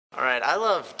Alright, I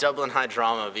love Dublin High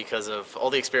Drama because of all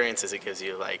the experiences it gives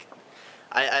you. Like,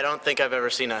 I don't think I've ever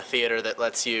seen a theater that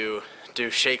lets you do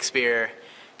Shakespeare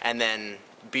and then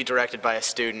be directed by a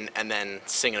student and then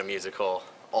sing in a musical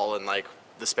all in like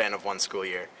the span of one school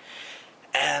year.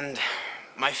 And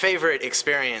my favorite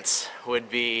experience would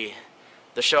be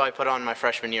the show I put on my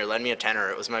freshman year, Lend Me a Tenor.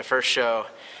 It was my first show,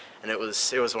 and it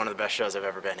was one of the best shows I've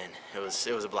ever been in. It was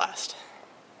a blast.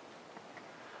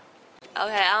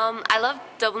 Okay, I love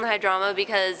Dublin High Drama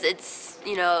because it's,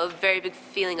 you know, a very big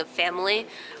feeling of family.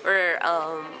 We're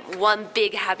one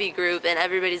big happy group and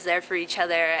everybody's there for each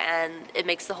other, and it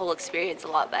makes the whole experience a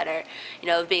lot better. You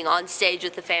know, being on stage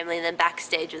with the family and then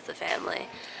backstage with the family.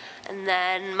 And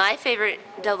then my favorite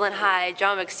Dublin High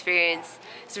Drama experience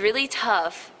is really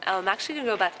tough. I'm actually going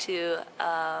to go back to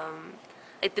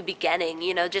like the beginning,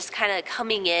 you know, just kind of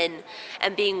coming in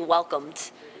and being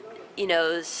welcomed. You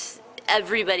know,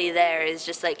 everybody there is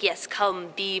just like, yes,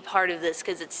 come be part of this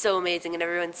because it's so amazing and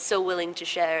everyone's so willing to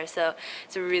share. So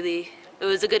it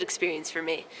was a good experience for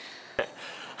me.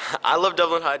 I love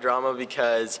Dublin High Drama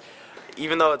because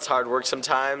even though it's hard work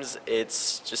sometimes,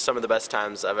 it's just some of the best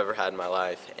times I've ever had in my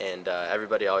life, and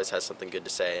everybody always has something good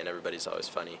to say and everybody's always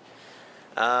funny.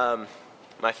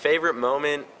 My favorite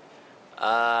moment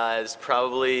has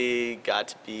probably got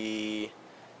to be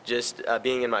just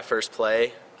being in my first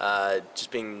play.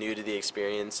 Just being new to the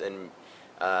experience and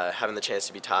having the chance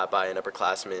to be taught by an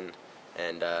upperclassman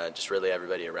and just really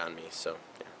everybody around me. So,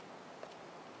 yeah.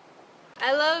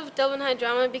 I love Dublin High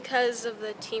Drama because of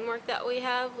the teamwork that we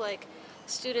have, like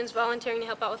students volunteering to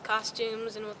help out with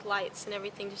costumes and with lights and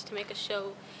everything just to make a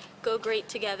show go great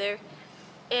together.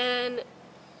 And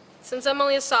since I'm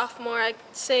only a sophomore, I'd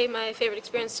say my favorite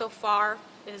experience so far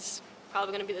is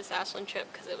probably going to be this Ashland trip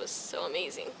because it was so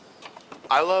amazing.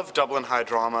 I love Dublin High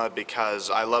Drama because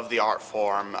I love the art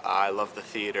form, I love the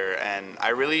theater, and I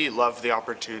really love the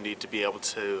opportunity to be able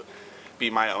to be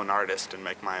my own artist and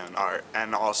make my own art.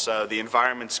 And also, the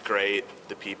environment's great,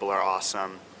 the people are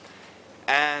awesome.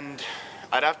 And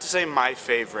I'd have to say my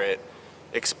favorite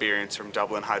experience from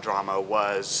Dublin High Drama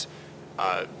was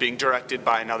being directed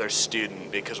by another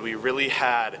student, because we really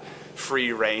had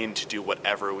free reign to do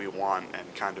whatever we want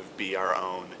and kind of be our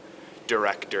own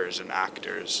directors and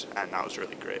actors, and that was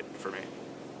really great for me.